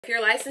If your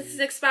license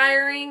is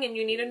expiring and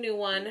you need a new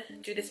one,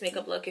 do this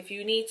makeup look. If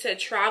you need to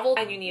travel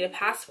and you need a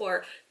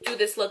passport, do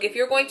this look. If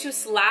you're going to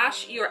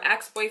slash your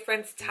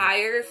ex-boyfriend's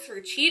tires for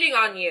cheating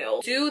on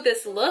you, do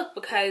this look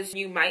because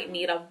you might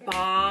need a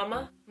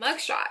bomb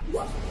mugshot.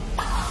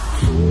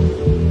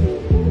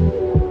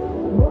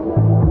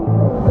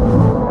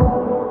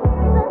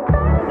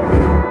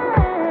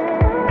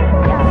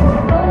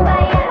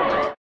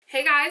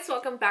 Hey guys,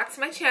 welcome back to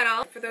my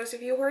channel. For those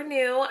of you who are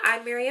new,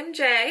 I'm Miriam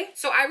J.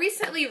 So I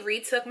recently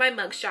retook my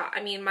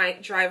mugshot, my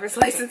driver's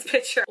license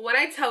picture. When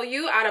I tell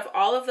you, out of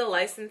all of the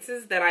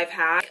licenses that I've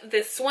had,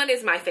 this one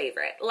is my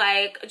favorite.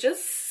 Like,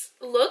 just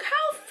look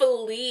how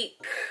fleek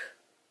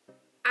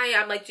I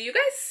am. Like, do you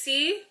guys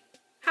see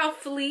how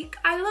fleek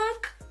I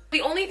look?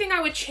 The only thing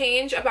I would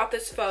change about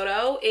this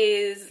photo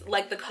is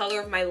like the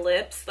color of my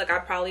lips. Like, I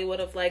probably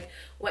would have like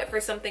went for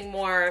something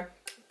more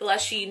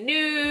blushy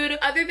nude.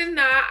 Other than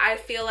that, I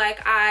feel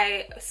like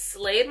I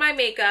slayed my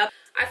makeup.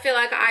 I feel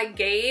like I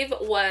gave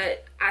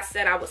what I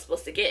said I was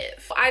supposed to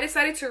give. I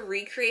decided to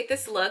recreate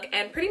this look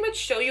and pretty much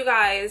show you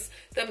guys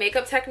the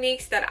makeup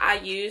techniques that I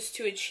use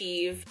to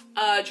achieve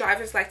a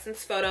driver's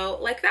license photo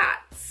like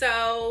that.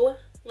 So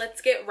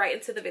let's get right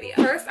into the video.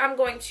 First, I'm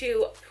going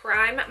to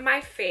prime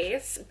my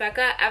face.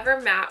 Becca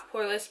Ever Matte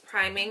Poreless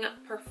Priming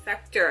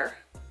Perfector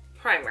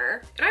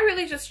primer, and I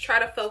really just try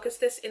to focus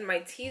this in my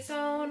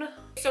T-zone.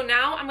 So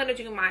now I'm gonna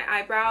do my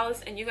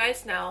eyebrows, and you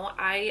guys know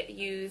I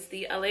use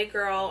the LA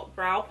Girl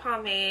brow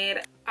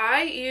pomade.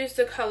 I use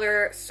the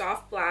color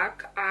Soft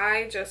Black.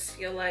 I just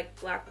feel like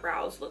black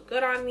brows look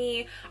good on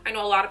me. I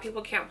know a lot of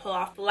people can't pull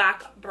off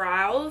black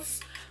brows,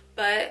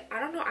 but I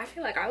don't know, I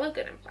feel like I look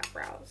good in black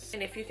brows.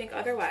 And if you think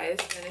otherwise,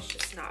 then it's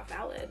just not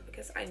valid,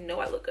 because I know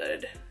I look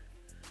good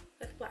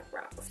with black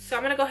brows. So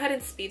I'm gonna go ahead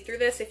and speed through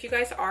this. If you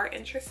guys are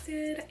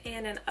interested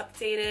in an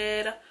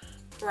updated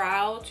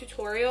brow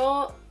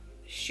tutorial,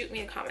 shoot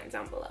me a comment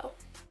down below.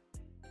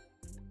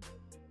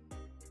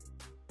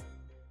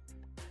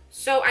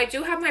 So I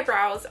do have my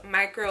brows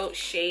micro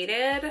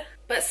shaded,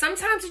 but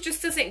sometimes it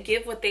just doesn't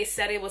give what they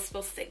said it was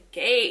supposed to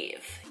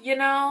give, you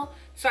know?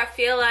 So I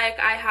feel like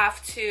I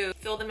have to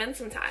fill them in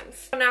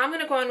sometimes. So now I'm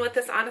gonna go in with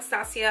this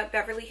Anastasia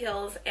Beverly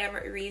Hills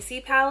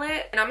Amrezy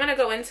palette, and I'm gonna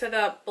go into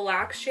the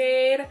black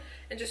shade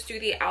and just do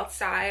the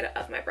outside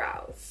of my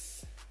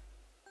brows.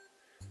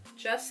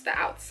 Just the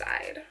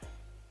outside.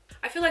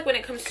 I feel like when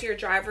it comes to your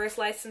driver's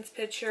license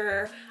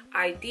picture,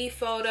 ID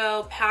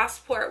photo,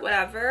 passport,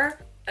 whatever,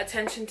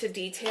 attention to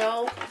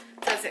detail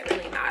doesn't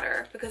really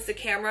matter, because the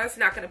camera is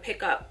not gonna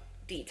pick up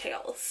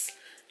details.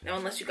 Now,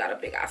 unless you got a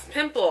big ass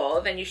pimple,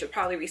 then you should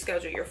probably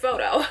reschedule your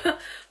photo.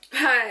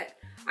 But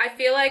I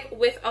feel like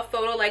with a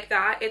photo like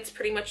that, it's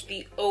pretty much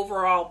the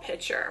overall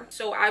picture.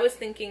 So I was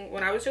thinking,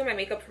 when I was doing my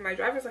makeup for my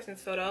driver's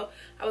license photo,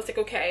 I was like,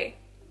 okay,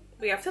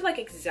 we have to like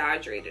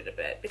exaggerate it a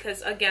bit,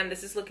 because again,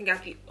 this is looking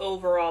at the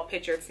overall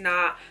picture. It's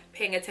not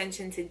paying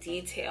attention to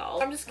detail.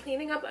 I'm just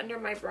cleaning up under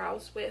my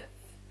brows with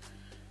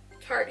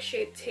Tarte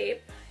Shape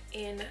Tape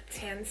in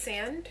Tan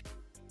Sand.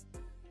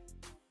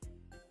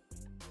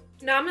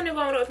 Now I'm gonna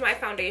go in with my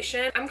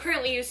foundation. I'm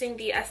currently using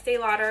the Estee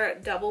Lauder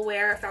Double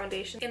Wear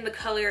foundation in the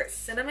color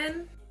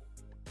Cinnamon.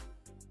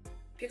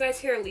 If you guys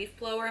hear a leaf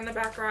blower in the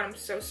background, I'm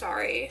so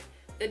sorry.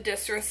 The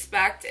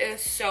disrespect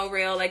is so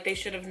real. Like, they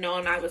should have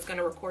known I was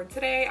gonna record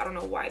today. I don't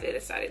know why they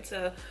decided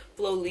to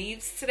blow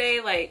leaves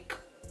today. Like,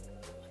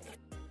 what the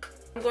fuck?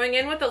 I'm going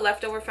in with the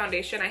leftover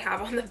foundation I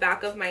have on the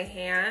back of my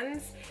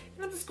hands.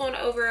 And I'm just going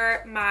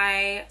over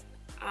my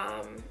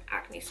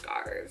acne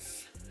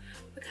scars,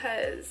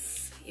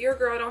 because your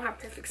girl don't have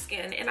perfect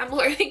skin, and I'm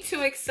learning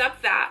to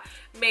accept that.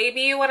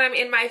 Maybe when I'm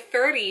in my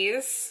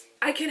 30s,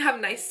 I can have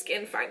nice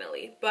skin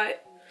finally,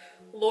 but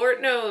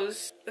Lord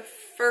knows the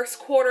first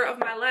quarter of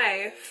my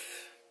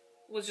life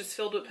was just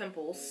filled with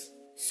pimples.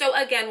 So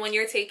again, when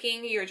you're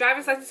taking your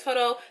driver's license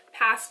photo,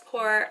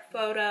 passport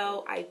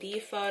photo, ID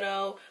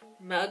photo,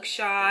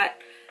 mugshot,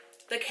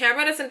 the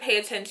camera doesn't pay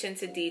attention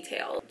to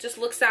detail. It just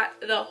looks at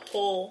the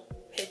whole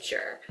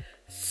picture.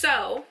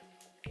 So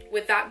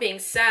with that being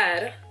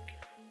said,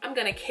 I'm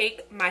gonna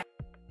cake my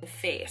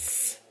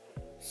face.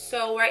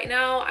 So right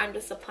now I'm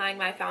just applying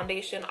my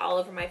foundation all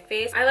over my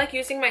face. I like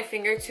using my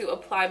finger to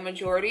apply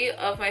majority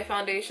of my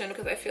foundation,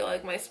 because I feel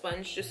like my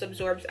sponge just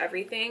absorbs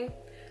everything.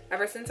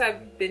 Ever since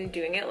I've been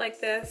doing it like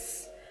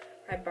this,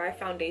 I buy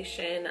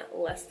foundation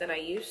less than I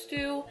used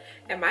to,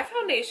 and my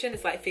foundation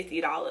is like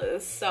 $50.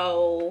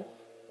 So,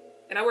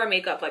 and I wear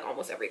makeup like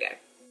almost every day.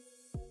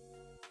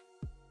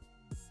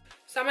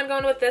 So I'm gonna go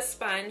in with this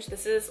sponge.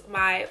 This is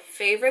my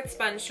favorite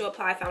sponge to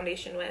apply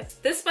foundation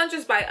with. This sponge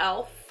is by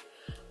e.l.f.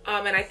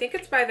 And I think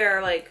it's by their,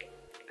 like,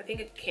 I think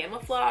it's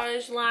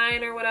camouflage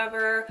line or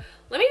whatever.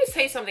 Let me just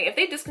tell you something. If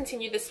they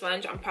discontinue this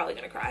sponge, I'm probably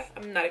gonna cry.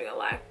 I'm not even gonna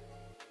lie.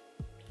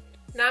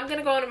 Now I'm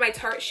gonna go into my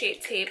Tarte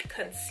Shape Tape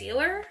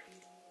concealer,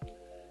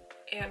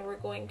 and we're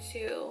going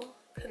to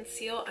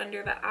conceal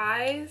under the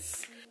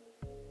eyes.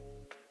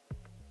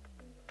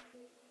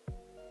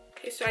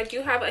 Okay, so I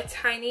do have a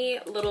tiny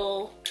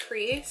little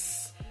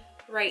crease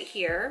right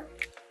here.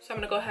 So I'm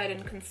gonna go ahead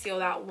and conceal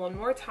that one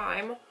more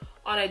time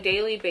On a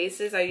daily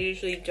basis, I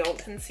usually don't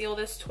conceal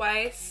this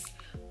twice,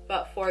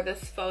 but for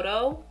this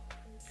photo,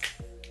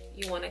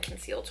 you want to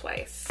conceal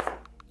twice.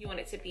 You want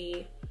it to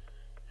be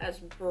as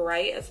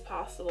bright as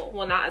possible.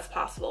 Well, not as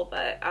possible,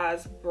 but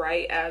as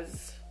bright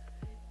as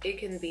it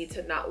can be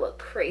to not look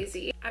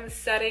crazy. I'm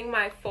setting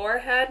my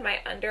forehead, my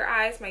under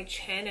eyes, my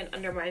chin, and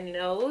under my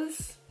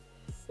nose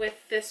with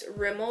this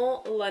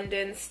Rimmel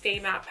London Stay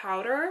Matte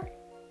powder.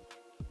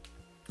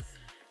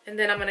 And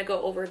then I'm gonna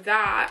go over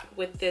that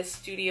with this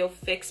Studio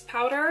Fix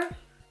powder.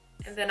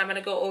 And then I'm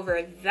gonna go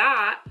over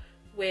that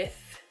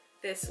with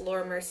this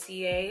Laura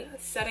Mercier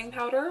setting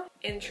powder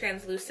in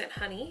Translucent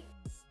Honey.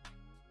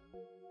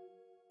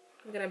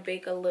 I'm gonna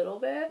bake a little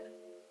bit.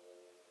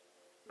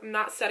 I'm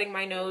not setting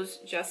my nose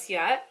just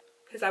yet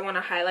because I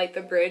wanna highlight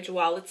the bridge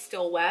while it's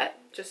still wet,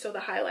 just so the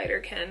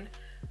highlighter can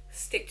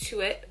stick to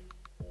it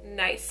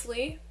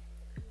nicely.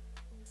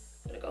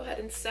 I'm gonna go ahead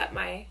and set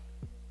my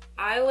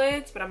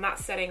eyelids, but I'm not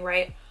setting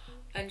right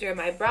under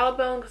my brow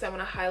bone because I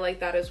want to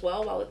highlight that as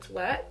well while it's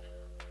wet.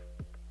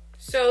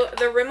 So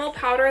the Rimmel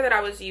powder that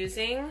I was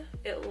using,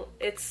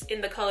 it's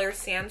in the color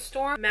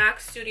Sandstorm, MAC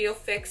Studio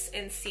Fix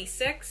in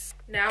C6.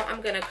 Now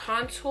I'm gonna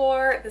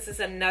contour. This is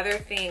another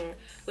thing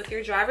with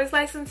your driver's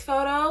license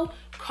photo,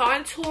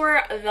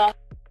 contour the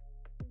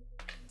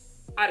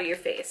out of your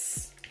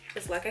face,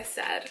 because like I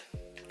said,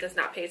 does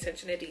not pay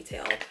attention to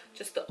detail,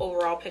 just the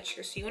overall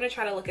picture. So you want to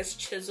try to look as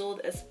chiseled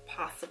as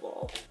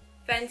possible.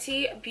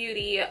 Fenty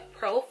Beauty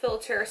Pro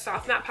Filter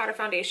Soft Matte Powder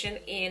Foundation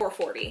in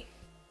 440.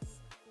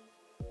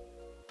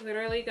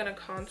 Literally gonna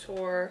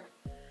contour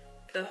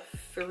the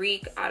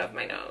freak out of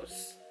my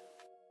nose.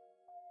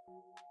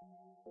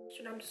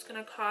 So now I'm just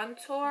gonna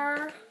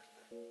contour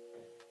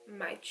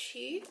my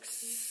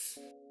cheeks.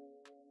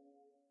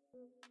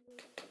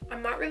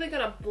 I'm not really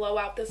gonna blow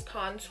out this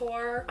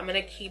contour. I'm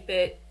gonna keep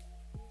it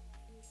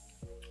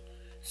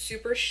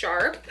super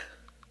sharp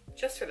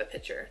just for the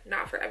picture,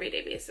 not for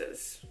everyday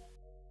basis.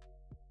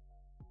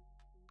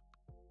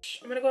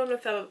 I'm gonna go in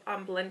with a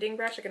blending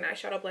brush, like an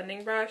eyeshadow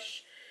blending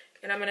brush,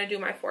 and I'm gonna do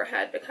my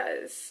forehead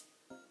because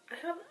I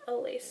have a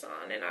lace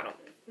on and I'm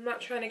not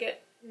trying to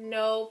get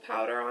no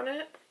powder on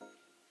it.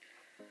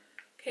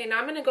 Okay, now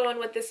I'm gonna go in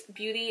with this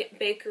Beauty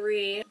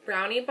Bakery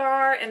brownie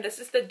bar, and this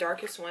is the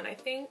darkest one, I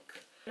think.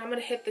 And I'm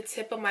gonna hit the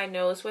tip of my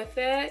nose with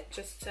it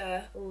just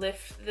to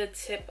lift the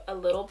tip a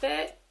little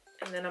bit.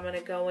 And then I'm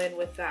gonna go in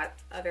with that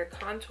other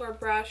contour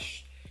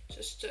brush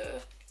just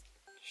to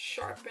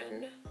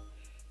sharpen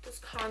this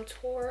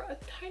contour a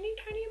tiny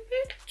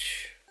bit.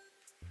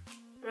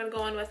 I'm gonna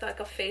go in with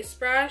like a face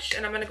brush,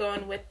 and I'm gonna go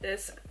in with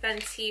this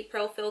Fenty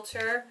Pro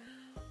Filter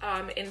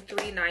in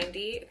 390.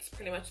 It's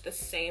pretty much the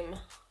same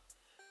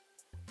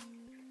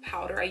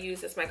powder I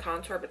use as my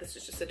contour, but this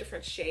is just a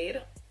different shade.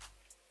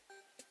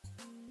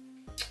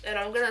 And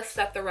I'm gonna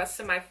set the rest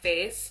of my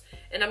face,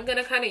 and I'm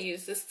gonna kind of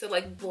use this to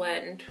like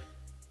blend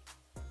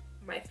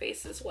my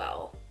face as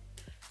well.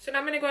 So now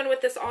I'm gonna go in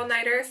with this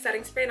all-nighter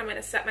setting spray, and I'm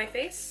gonna set my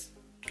face.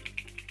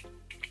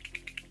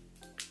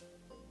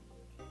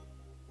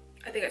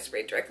 I think I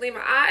sprayed directly in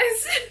my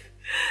eyes.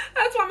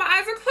 That's why my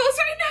eyes are closed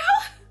right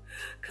now.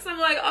 Cause I'm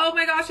like, oh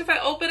my gosh, if I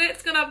open it,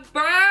 it's gonna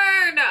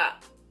burn. Oh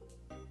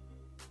my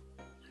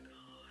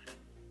God.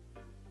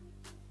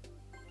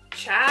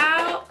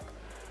 Child.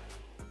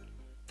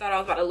 Thought I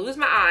was about to lose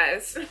my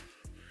eyes.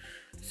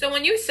 So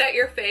when you set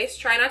your face,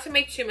 try not to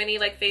make too many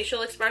like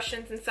facial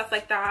expressions and stuff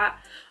like that,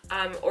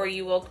 or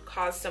you will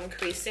cause some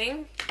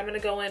creasing. I'm gonna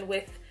go in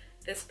with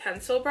this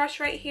pencil brush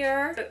right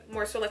here,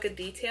 more so like a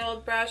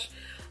detailed brush.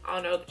 I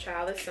don't know,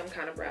 child, it's some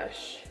kind of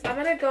brush. I'm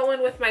gonna go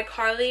in with my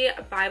Carly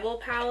Bible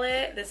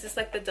palette. This is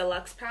like the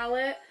deluxe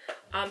palette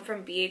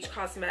from BH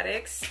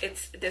Cosmetics.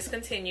 It's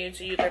discontinued,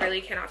 so you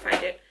literally cannot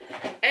find it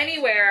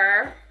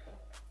anywhere.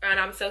 And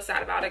I'm so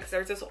sad about it because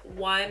there's this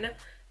one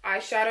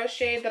eyeshadow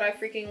shade that I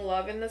freaking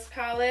love in this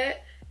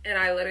palette, and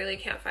I literally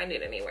can't find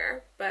it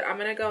anywhere. But I'm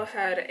gonna go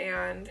ahead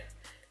and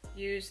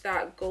use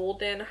that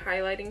golden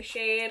highlighting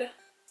shade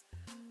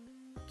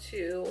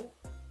to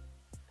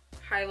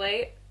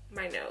highlight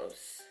my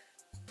nose.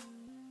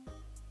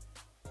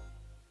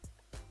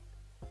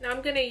 Now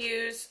I'm gonna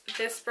use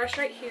this brush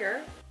right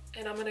here,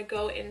 and I'm gonna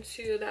go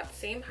into that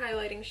same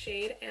highlighting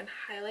shade and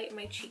highlight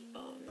my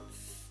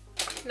cheekbones.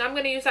 Now I'm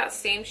gonna use that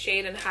same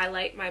shade and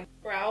highlight my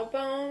brow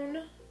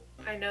bone.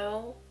 I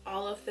know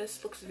all of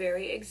this looks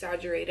very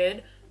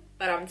exaggerated,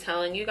 but I'm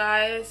telling you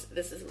guys,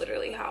 this is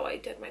literally how I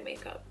did my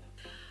makeup.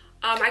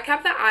 I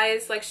kept the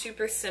eyes like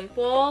super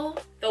simple.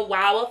 The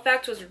wow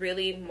effect was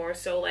really more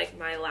so like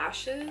my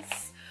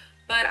lashes,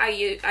 but I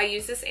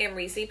use this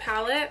Amrezy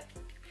palette,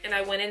 and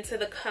I went into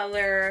the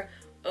color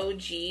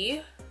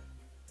OG,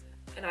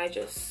 and I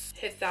just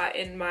hit that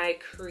in my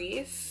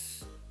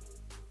crease,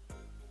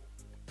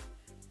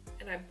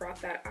 and I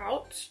brought that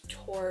out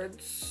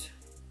towards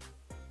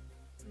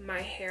my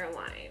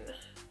hairline.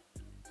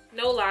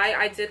 No lie,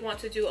 I did want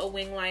to do a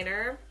wing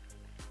liner.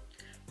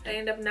 I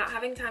ended up not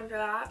having time for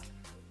that.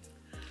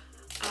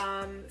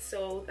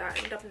 So that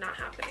ended up not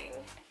happening.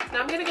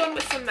 Now I'm gonna go in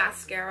with some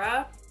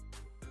mascara.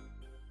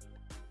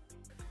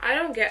 I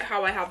don't get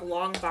how I have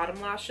long bottom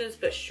lashes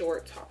but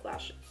short top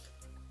lashes.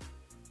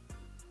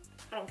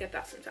 I don't get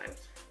that sometimes.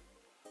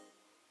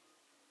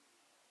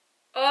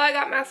 Oh, I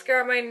got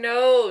mascara on my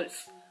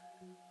nose.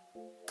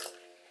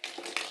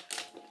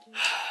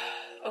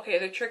 Okay,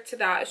 the trick to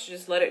that is to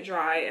just let it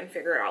dry and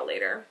figure it out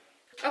later.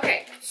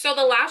 Okay, so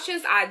the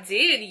lashes I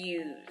did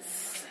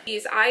use.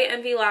 These I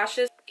Envy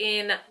lashes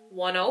in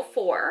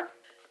 104.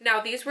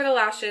 Now, these were the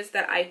lashes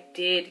that I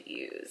did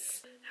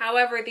use.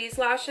 However, these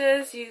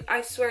lashes,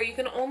 I swear, you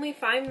can only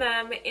find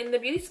them in the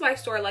beauty supply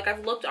store. Like,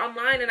 I've looked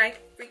online and I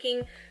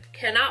freaking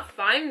cannot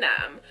find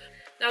them.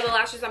 Now, the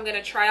lashes I'm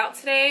gonna try out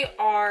today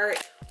are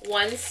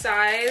One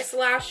Size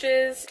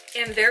lashes,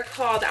 and they're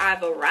called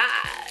I've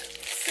Arrived.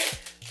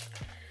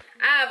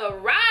 I've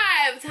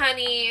arrived,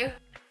 honey.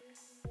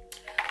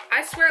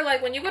 I swear,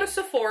 like, when you go to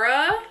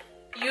Sephora,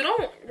 you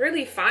don't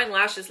really find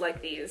lashes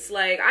like these.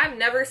 Like, I've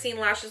never seen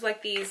lashes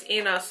like these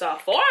in a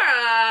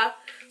Sephora.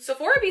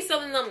 Sephora be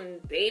selling them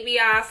baby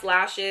ass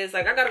lashes.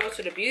 Like, I gotta go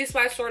to the beauty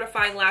supply store to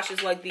find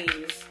lashes like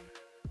these.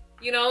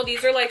 You know,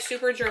 these are like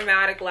super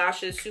dramatic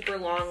lashes, super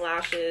long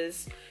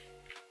lashes.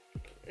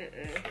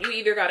 You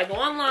either gotta go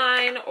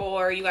online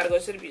or you gotta go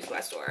to the beauty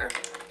supply store.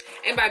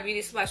 And by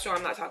beauty supply store,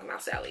 I'm not talking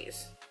about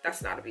Sally's.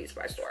 That's not a beauty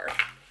supply store,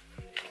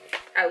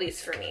 at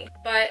least for me.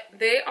 But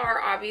they are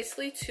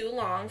obviously too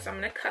long, so I'm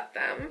gonna cut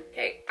them.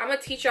 Okay, I'm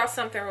gonna teach y'all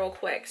something real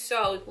quick.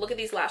 So look at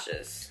these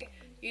lashes.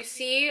 You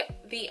see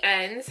the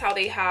ends, how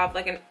they have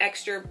like an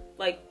extra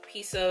like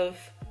piece of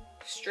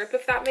strip,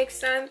 if that makes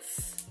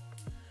sense.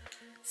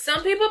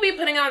 Some people be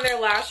putting on their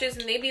lashes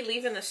and they be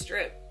leaving the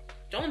strip.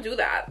 Don't do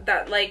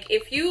that. Like,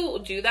 if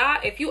you do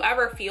that, if you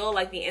ever feel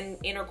like the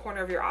inner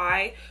corner of your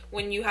eye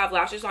when you have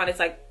lashes on, it's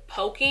like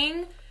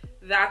poking,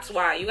 that's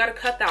why. You gotta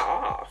cut that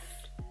off.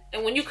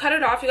 And when you cut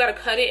it off, you gotta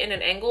cut it in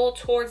an angle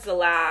towards the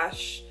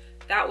lash.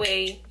 That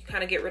way you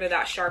kind of get rid of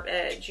that sharp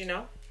edge, you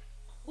know?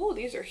 Ooh,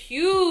 these are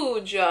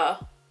huge.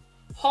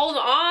 Hold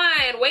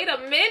on, wait a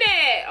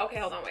minute. Okay,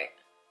 hold on, wait.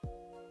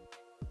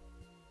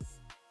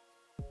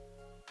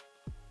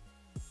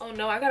 Oh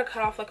no, I gotta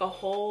cut off like a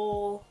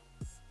whole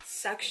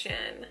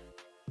section.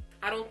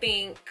 I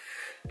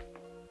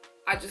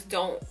just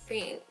don't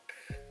think.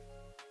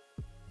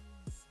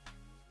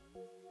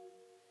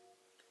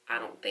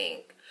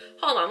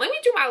 Hold on, let me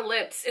do my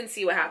lips and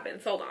see what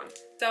happens. Hold on.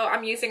 So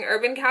I'm using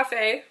Urban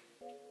Cafe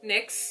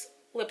NYX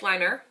lip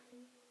liner.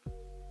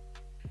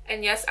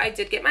 And yes, I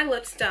did get my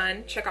lips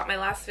done. Check out my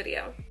last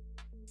video.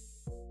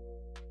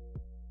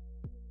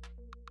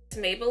 It's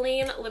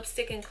Maybelline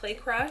lipstick in Clay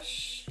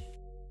Crush.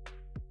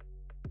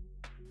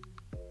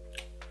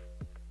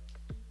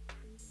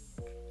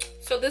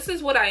 So this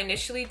is what I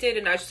initially did,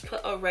 and I just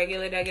put a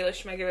regular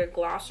schmegular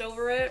gloss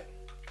over it.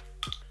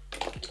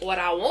 What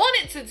I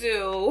wanted to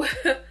do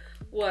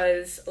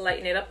was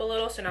lighten it up a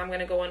little, so now I'm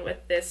gonna go in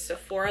with this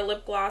Sephora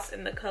lip gloss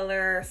in the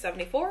color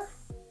 74.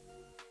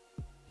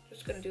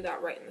 Just gonna do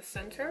that right in the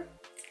center.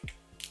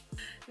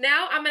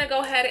 Now I'm gonna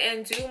go ahead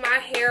and do my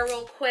hair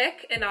real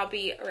quick, and I'll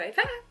be right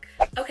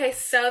back. Okay,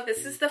 so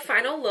this is the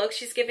final look.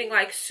 She's giving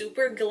like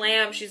super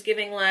glam. She's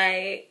giving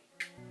like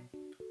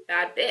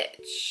bad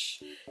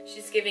bitch.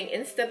 She's giving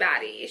insta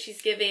baddie.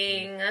 She's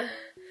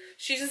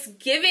just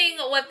giving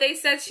what they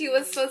said she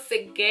was supposed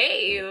to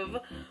give.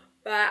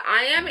 But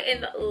I am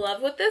in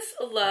love with this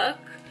look.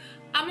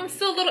 I'm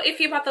still a little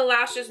iffy about the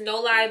lashes, no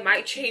lie.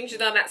 Might change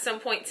them at some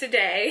point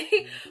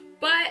today.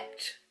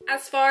 But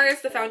as far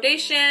as the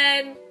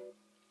foundation,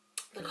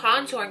 the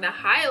contouring, the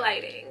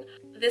highlighting,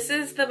 this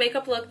is the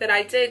makeup look that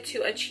I did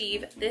to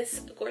achieve this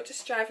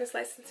gorgeous driver's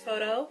license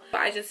photo.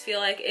 I just feel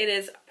like it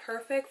is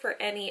perfect for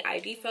any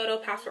ID photo,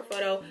 passport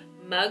photo,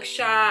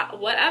 mugshot,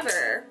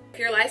 whatever. If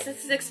your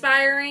license is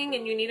expiring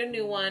and you need a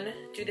new one,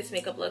 do this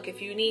makeup look.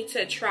 If you need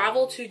to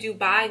travel to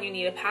Dubai and you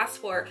need a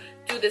passport,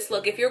 do this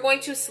look. If you're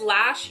going to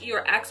slash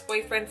your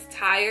ex-boyfriend's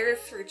tires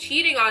for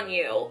cheating on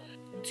you,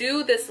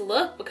 do this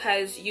look,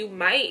 because you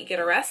might get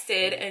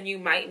arrested and you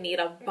might need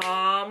a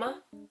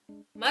bomb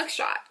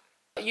mugshot.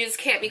 You just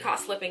can't be caught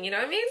slipping, you know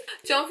what I mean?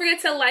 Don't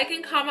forget to like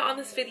and comment on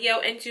this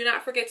video, and do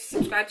not forget to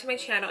subscribe to my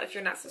channel if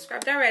you're not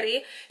subscribed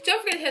already.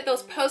 Don't forget to hit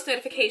those post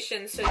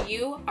notifications so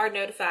you are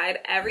notified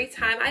every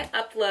time I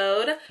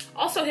upload.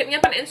 Also, hit me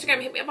up on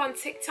Instagram, hit me up on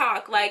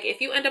TikTok. Like, if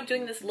you end up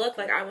doing this look,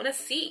 like, I want to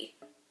see.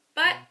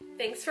 But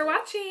thanks for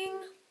watching.